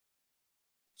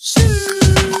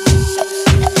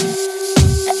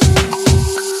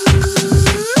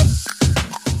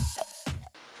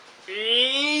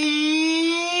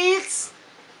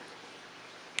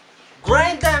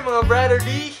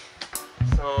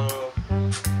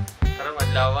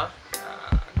adlaw.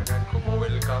 Ganun ko mo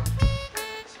welcome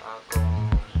sa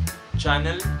akong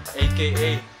channel,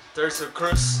 aka Terzo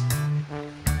Cruz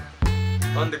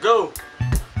on the go.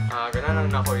 Ganun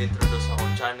lang ako introduce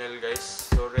akong channel, guys.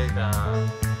 Sorry ka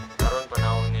karon pa na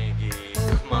ako ni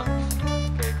gigama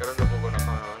kay karon na po ko na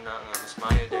mas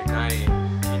maayo day na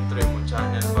intro yung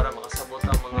channel para makasabot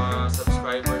ang mga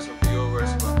subscribers o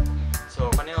viewers ba. So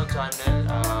kaniyang channel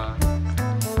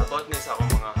about ni sa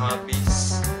akong mga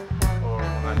hobbies o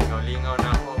mga lingaw-lingaw na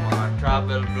ako, mga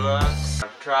travel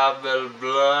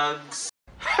vlogs.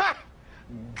 Ha!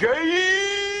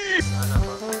 Gay! Sana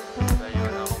ba? Tayo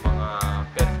na ako mga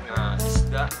pet nga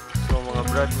isda. So mga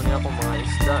brad mo niya ako mga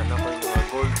isda na ako yung mga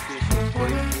goldfish o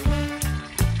koi fish.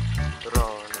 Pero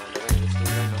nalagay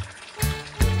sila no.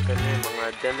 Yung kanya mga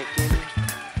demikin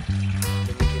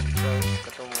fries,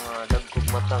 katong mga dagkog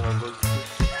mata nga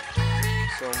goldfish.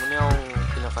 So muna akong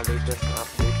pinaka-latest na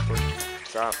update ko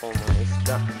sa akong mga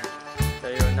isda.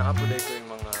 Tayo na-update ko yung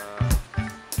mga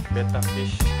betta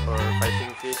fish or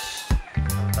fighting fish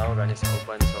ang tawag gani sa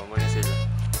uban. So muna sila.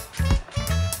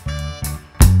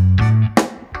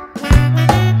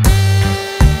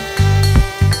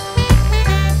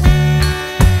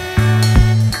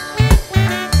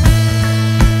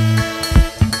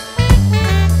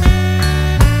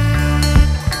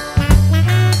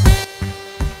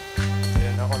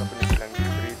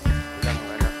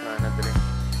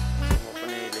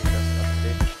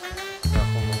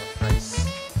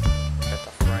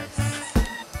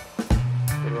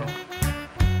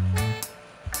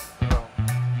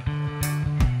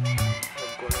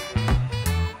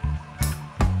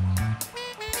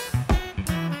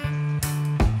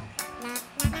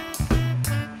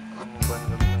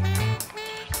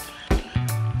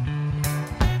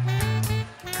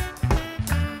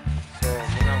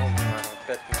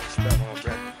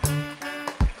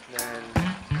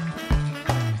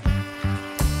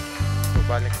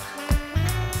 Balik.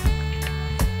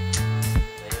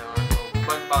 Ayun,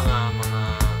 uban pa nga mga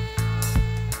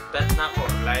pet na ko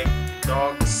like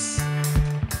dogs,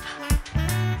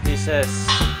 fishes,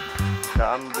 the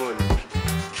ambul,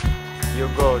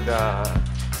 yugo,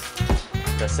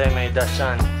 the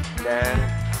semi-Dachshund, then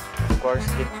of course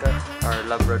KitKat or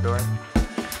Labrador.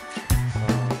 So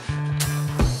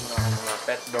mga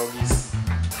pet doggies,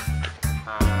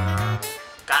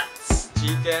 cats,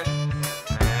 chicken,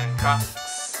 and cocks.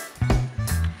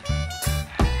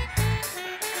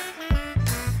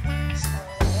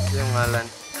 Yung ngalan.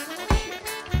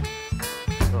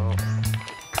 So,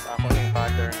 ako na yung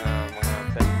father na mga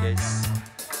pet, guys.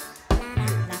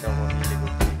 Hindi daw ko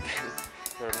niligog.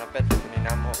 Pero na pet,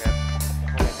 pininamo kaya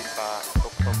ako may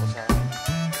tigpa-tok-tok ko sa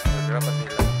nagdra pa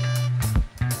sila.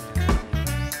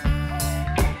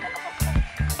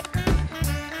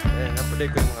 Napuday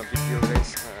ko yung mga video,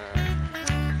 guys,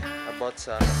 about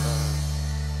sa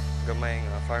gamay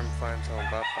nga farm sa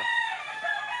Mabapa.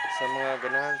 Sa mga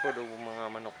ganahan po o mga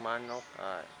manok-manok,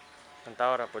 ang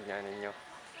tawara po niya ninyo.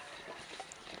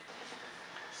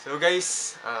 So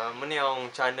guys, muna akong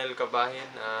channel kabahin.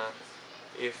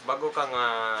 If bago kang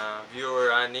viewer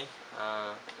ani,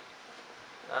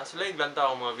 sulaig lang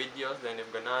akong mga videos. Then if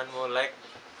ganahan mo, like,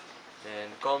 then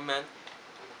comment,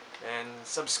 and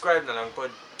subscribe na lang po.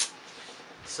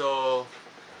 So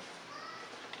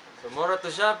mura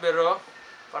to siya, pero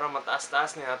para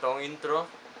mataas-taas niya itong intro.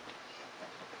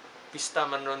 Pista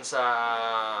man ron sa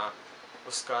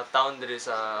Uska town diri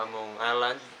sa among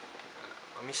island.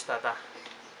 Namista ta.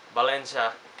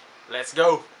 Valencia. Let's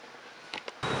go!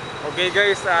 Okay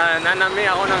guys, nanami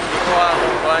ako ng gikuha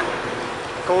akong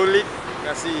colleague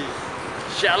na si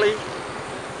Shelly.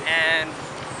 And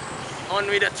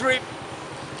on with the trip!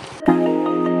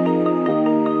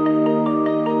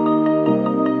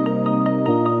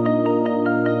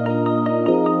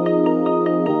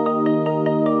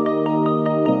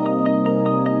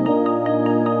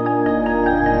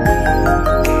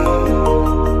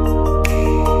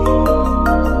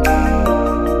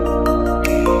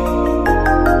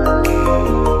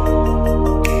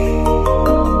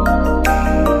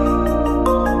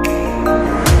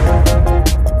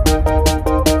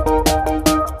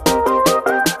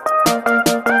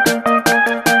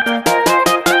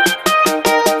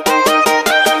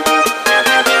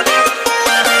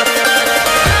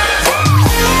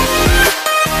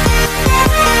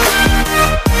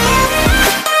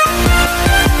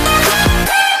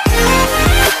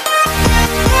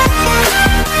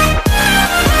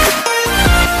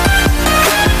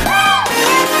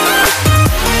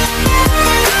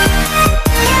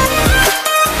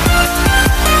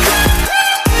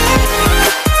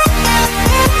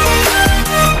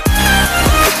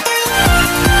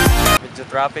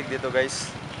 traffic dito guys.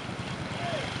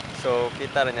 So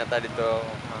kita rin yata dito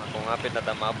kung hapit na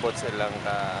tamabot silang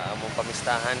among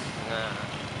pamistahan nga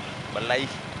balay.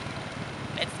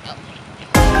 Let's go.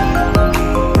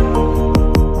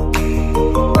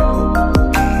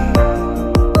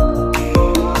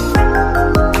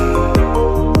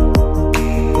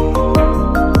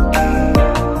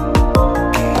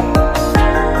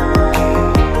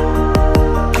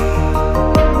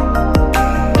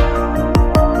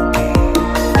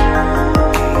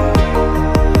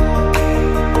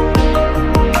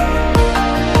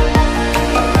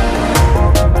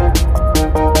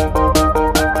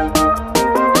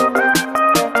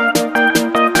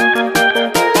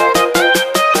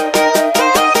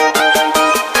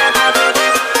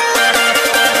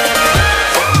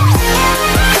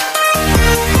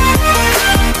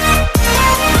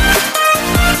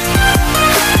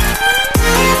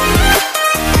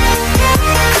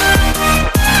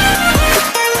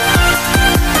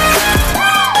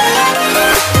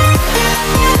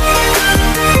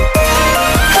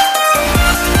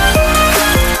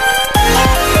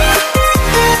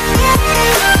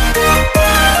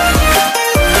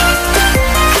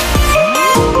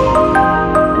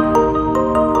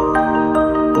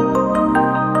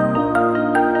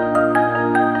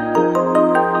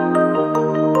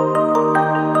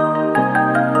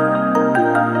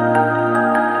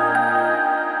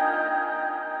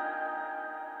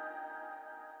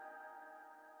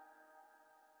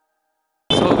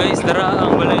 So guys, dara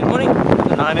ang balay mo rin.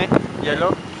 Ano yellow?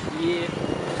 Yeah.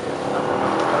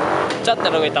 Chat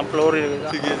na lang itang flooring.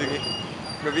 Sige, sige.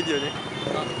 May video ni.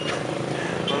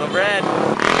 Mga brand.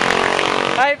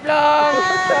 Hi vlog!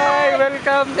 Hi!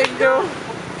 Welcome! Thank you!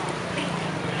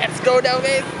 Let's go down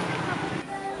guys!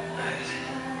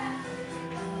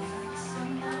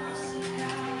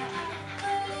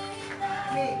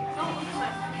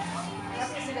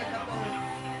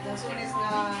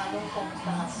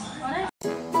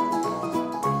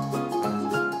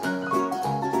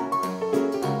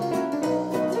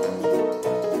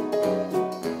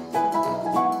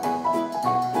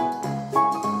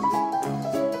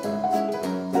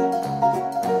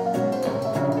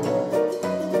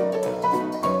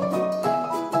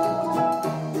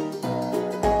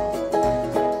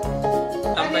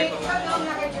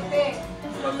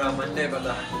 Mande ba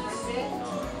ta?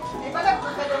 Pala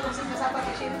kung ka doon sa sapat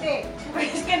ni Shinte.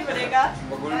 Skin pa ka?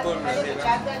 Magulkol na sila.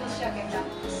 Chada na siya kaya.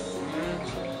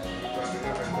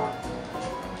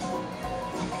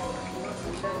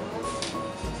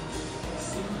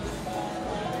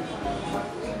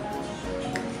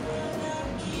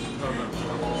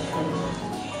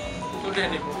 Tuloy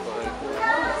ni po.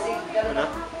 Ano?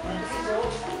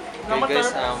 Okay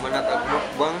guys, manatag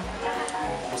mukbang.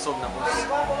 Busog na po.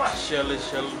 Shell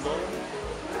ba?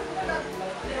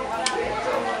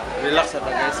 So, relax na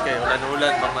guys kayo.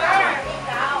 Ulan-ulan pa man.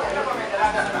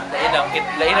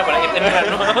 Lain na pala itinan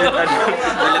no.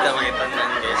 Dili ta mangitanan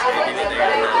guys. Dili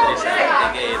tayo na diri sa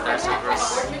Tarso Cross.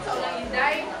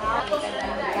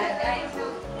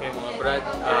 Okay mga brad,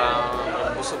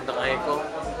 busog na kayo ko.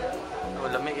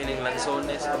 Wala may kining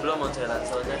lansones. Kablo mo sa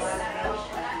lansones.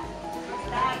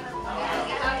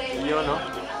 Iyo no.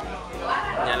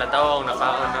 Nyala tawa akong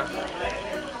nakaon na.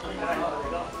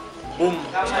 Boom!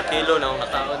 Sa kilo na akong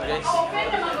nakaon guys.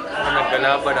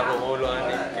 Nagkalaban akong ulo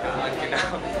ani. Kinuman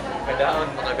kadaon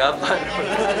makagapan.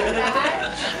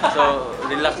 So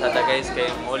relax ata guys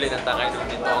kay muli na ta kayo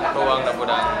dito ang tuwang na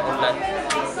pud ang ulan.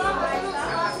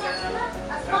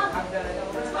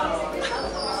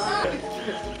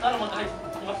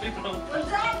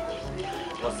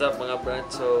 What's up mga brad?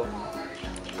 So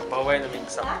kapaway namin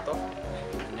sakto.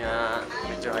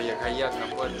 Medyo hayag-hayag na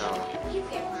po na.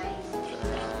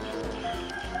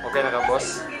 Okay na ka,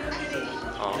 boss?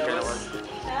 Oh, okay naman.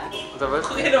 Ito ba?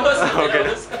 Okay na boss. Okay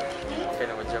na. Okay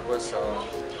naman siya, boss. So,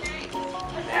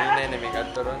 nahinay na may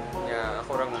ganto ron.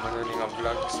 Ako lang manood nga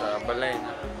vlog sa balay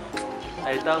na.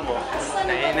 Ay, tamo.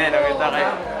 Nahinay na kita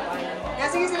kayo.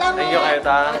 Sige, salamat. Thank you kayo,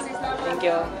 ta. Thank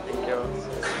you. Thank you.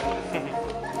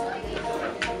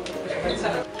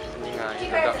 Hindi nga,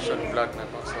 introduction vlog na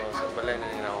to. So, sa balay na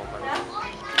nila ako man.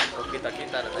 So,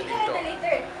 kita-kita na tayo dito.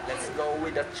 Let's go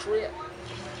with the trip!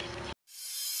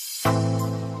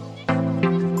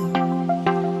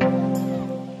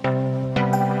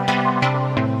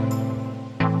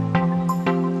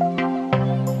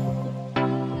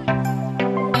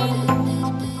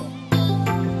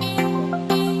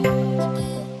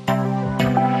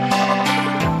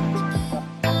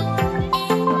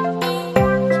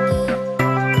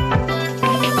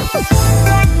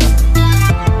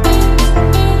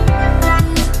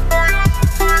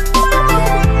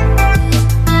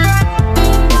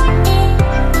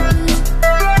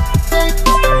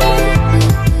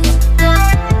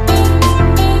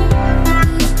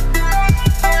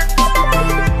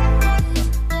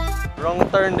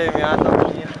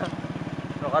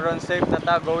 trip na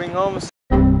ta, going home.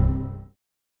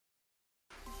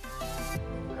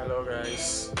 Hello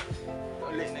guys.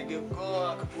 Ulit na give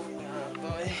ko, kapunin na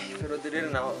ito eh. Pero dili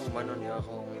na ako umano niya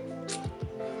akong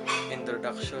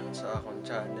introduction sa akong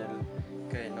channel.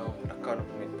 Kaya no, account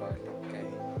may palog kay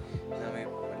na may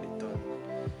paliton.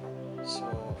 So,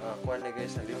 kuha na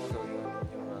guys, nalimot ko yun yung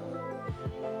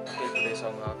take place sa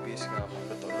mga piece nga akong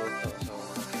luto-luto. So,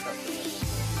 makikita ko yung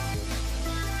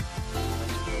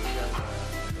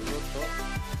luto.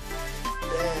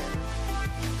 Then,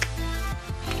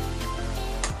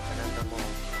 kananda mo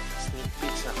sneak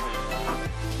peek sa akong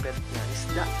pet na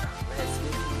isda. Let's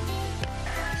go!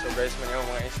 So guys, man yung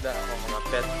mga isda, ako mga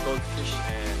pet goldfish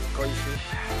and koi fish.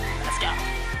 Let's go!